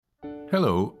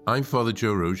Hello, I'm Father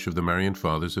Joe Roche of the Marian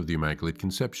Fathers of the Immaculate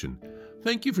Conception.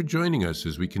 Thank you for joining us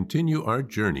as we continue our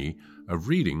journey of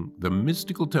reading The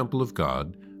Mystical Temple of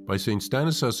God by St.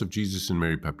 Stanislas of Jesus and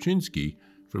Mary Papczynski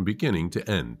from beginning to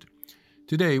end.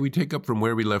 Today we take up from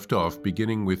where we left off,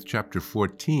 beginning with chapter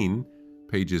 14,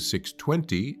 pages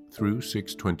 620 through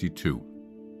 622.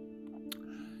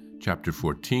 Chapter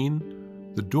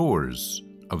 14, The Doors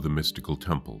of the Mystical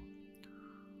Temple.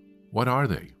 What are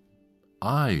they?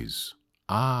 Eyes.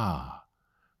 Ah,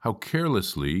 how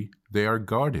carelessly they are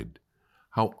guarded.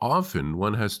 How often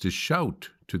one has to shout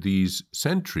to these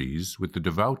sentries with the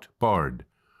devout bard,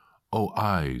 "O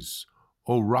eyes,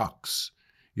 O rocks,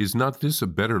 is not this a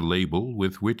better label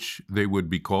with which they would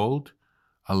be called?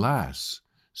 Alas,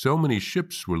 so many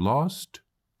ships were lost,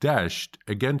 dashed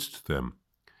against them."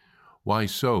 Why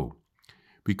so?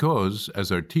 Because,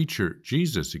 as our teacher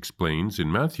Jesus explains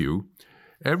in Matthew,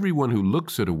 everyone who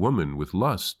looks at a woman with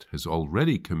lust has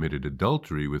already committed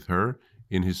adultery with her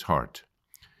in his heart.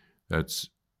 That's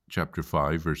chapter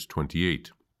 5, verse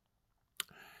 28.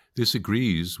 This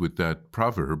agrees with that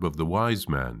proverb of the wise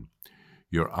man,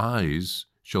 "Your eyes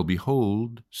shall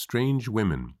behold strange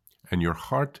women, and your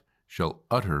heart shall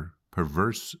utter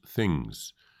perverse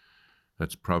things."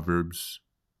 That's Proverbs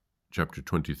chapter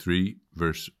 23,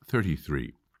 verse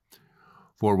 33.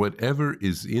 For whatever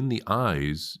is in the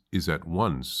eyes is at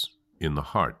once in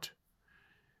the heart.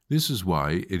 This is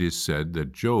why it is said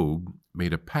that Job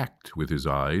made a pact with his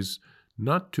eyes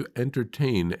not to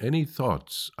entertain any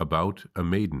thoughts about a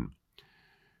maiden.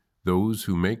 Those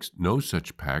who make no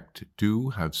such pact do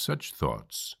have such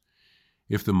thoughts.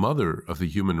 If the mother of the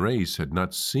human race had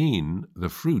not seen the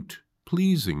fruit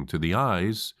pleasing to the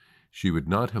eyes, she would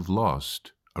not have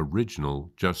lost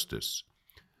original justice.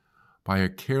 By a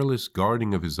careless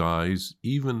guarding of his eyes,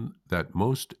 even that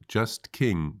most just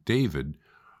king, David,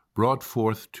 brought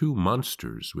forth two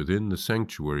monsters within the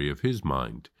sanctuary of his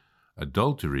mind,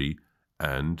 adultery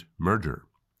and murder.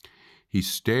 He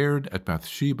stared at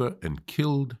Bathsheba and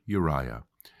killed Uriah.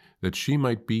 That she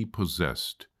might be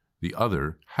possessed, the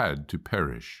other had to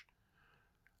perish.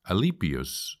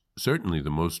 Alypius, certainly the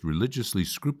most religiously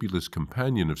scrupulous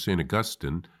companion of St.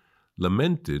 Augustine,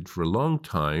 lamented for a long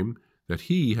time that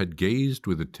he had gazed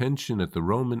with attention at the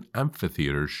Roman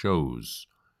amphitheater shows.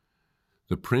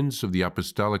 The prince of the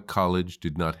Apostolic College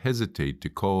did not hesitate to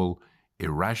call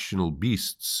irrational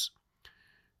beasts,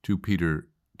 2 Peter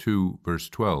 2, verse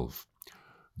 12,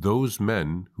 those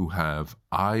men who have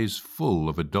eyes full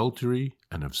of adultery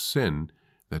and of sin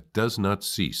that does not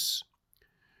cease.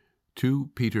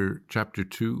 2 Peter chapter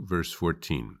 2, verse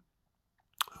 14.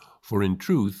 For in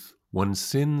truth, one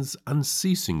sins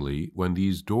unceasingly when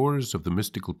these doors of the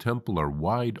mystical temple are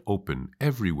wide open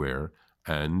everywhere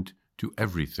and to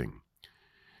everything.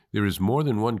 There is more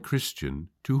than one Christian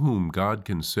to whom God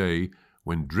can say,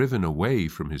 when driven away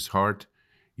from his heart,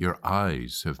 "Your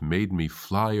eyes have made me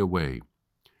fly away."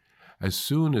 As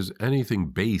soon as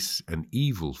anything base and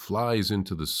evil flies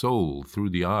into the soul through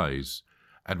the eyes,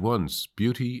 at once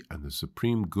beauty and the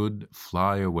supreme good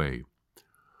fly away.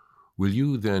 Will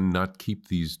you then not keep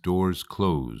these doors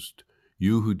closed,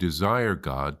 you who desire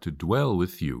God to dwell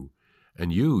with you,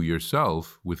 and you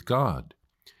yourself with God?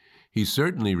 He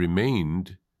certainly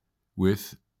remained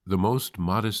with the most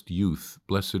modest youth,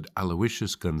 Blessed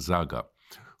Aloysius Gonzaga,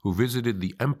 who visited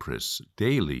the Empress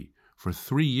daily for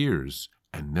 3 years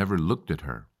and never looked at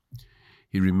her.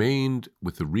 He remained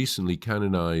with the recently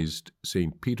canonized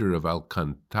St. Peter of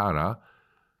Alcantara,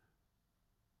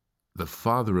 the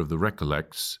father of the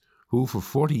Recollects, who for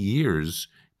 40 years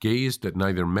gazed at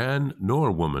neither man nor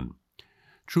woman.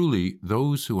 Truly,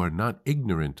 those who are not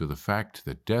ignorant of the fact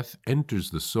that death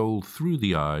enters the soul through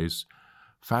the eyes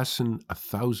fasten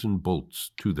 1,000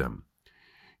 bolts to them.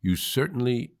 You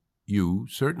certainly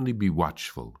be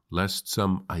watchful, lest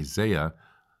some Isaiah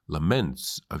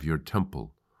laments of your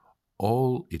temple.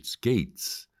 All its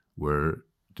gates were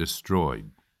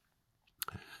destroyed.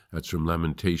 That's from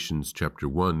Lamentations chapter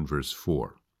 1, verse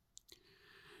 4.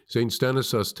 St.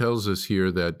 Stanislas tells us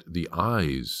here that the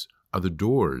eyes are the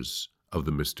doors of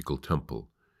the mystical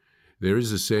temple. There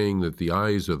is a saying that the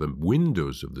eyes are the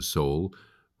windows of the soul,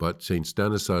 but St.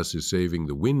 Stanislas is saving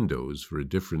the windows for a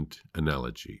different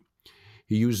analogy.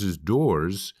 He uses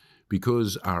doors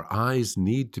because our eyes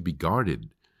need to be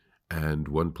guarded, and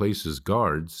one places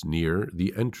guards near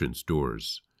the entrance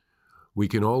doors. We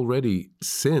can already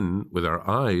sin with our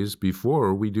eyes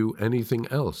before we do anything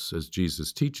else, as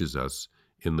Jesus teaches us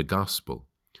in the Gospel.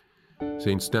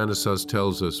 St. Stanislas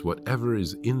tells us whatever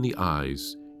is in the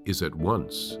eyes is at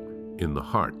once in the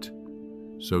heart.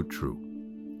 So true.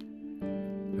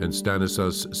 And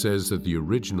Stanislas says that the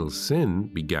original sin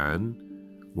began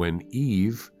when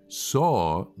Eve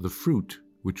saw the fruit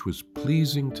which was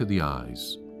pleasing to the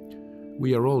eyes.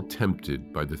 We are all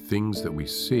tempted by the things that we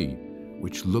see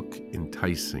which look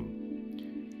enticing.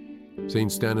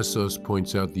 St. Stanislas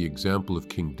points out the example of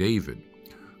King David,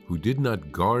 who did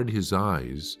not guard his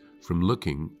eyes from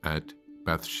looking at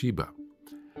Bathsheba.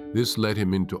 This led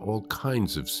him into all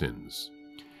kinds of sins.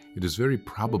 It is very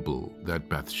probable that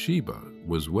Bathsheba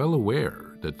was well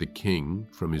aware that the king,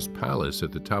 from his palace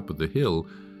at the top of the hill,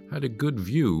 had a good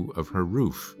view of her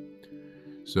roof.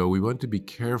 So we want to be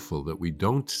careful that we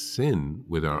don't sin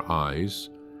with our eyes,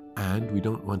 and we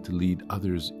don't want to lead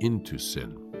others into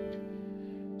sin.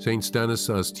 St.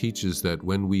 Stanislas teaches that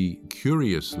when we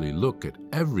curiously look at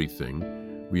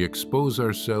everything, we expose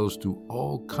ourselves to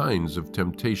all kinds of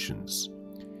temptations.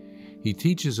 He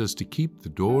teaches us to keep the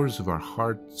doors of our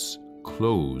hearts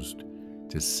closed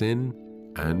to sin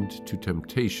and to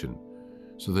temptation,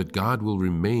 so that God will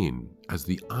remain as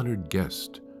the honored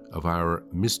guest of our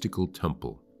mystical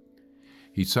temple.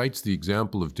 He cites the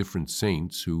example of different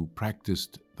saints who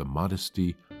practiced the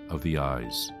modesty of the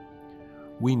eyes.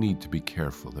 We need to be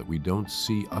careful that we don't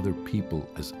see other people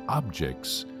as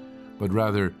objects, but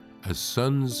rather as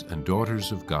sons and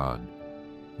daughters of God.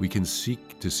 We can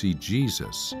seek to see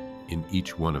Jesus in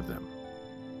each one of them.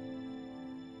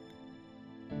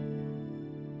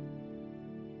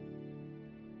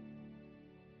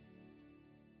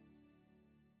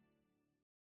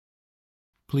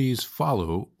 Please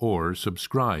follow or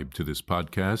subscribe to this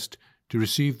podcast to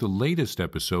receive the latest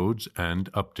episodes and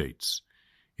updates.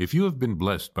 If you have been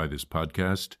blessed by this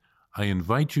podcast, I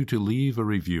invite you to leave a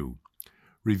review.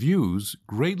 Reviews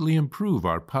greatly improve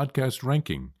our podcast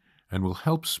ranking and will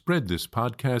help spread this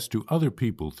podcast to other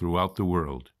people throughout the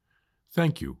world.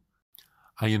 Thank you.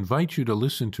 I invite you to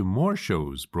listen to more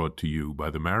shows brought to you by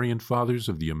the Marian Fathers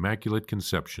of the Immaculate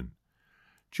Conception.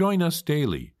 Join us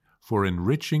daily for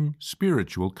enriching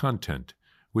spiritual content,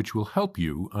 which will help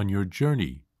you on your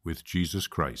journey with Jesus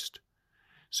Christ.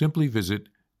 Simply visit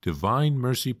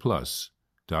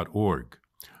DivineMercyPlus.org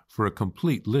for a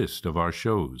complete list of our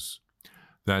shows.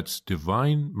 That's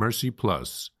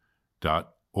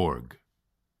DivineMercyPlus.org.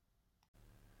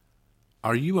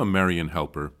 Are you a Marian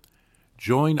helper?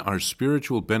 Join our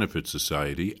Spiritual Benefit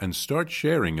Society and start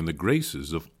sharing in the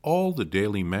graces of all the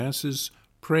daily masses,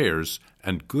 prayers,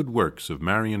 and good works of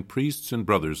Marian priests and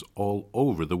brothers all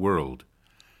over the world.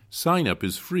 Sign up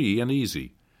is free and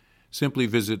easy. Simply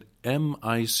visit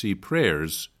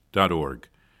micprayers.org.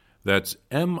 That's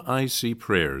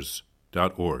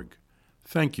micprayers.org.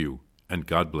 Thank you, and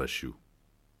God bless you.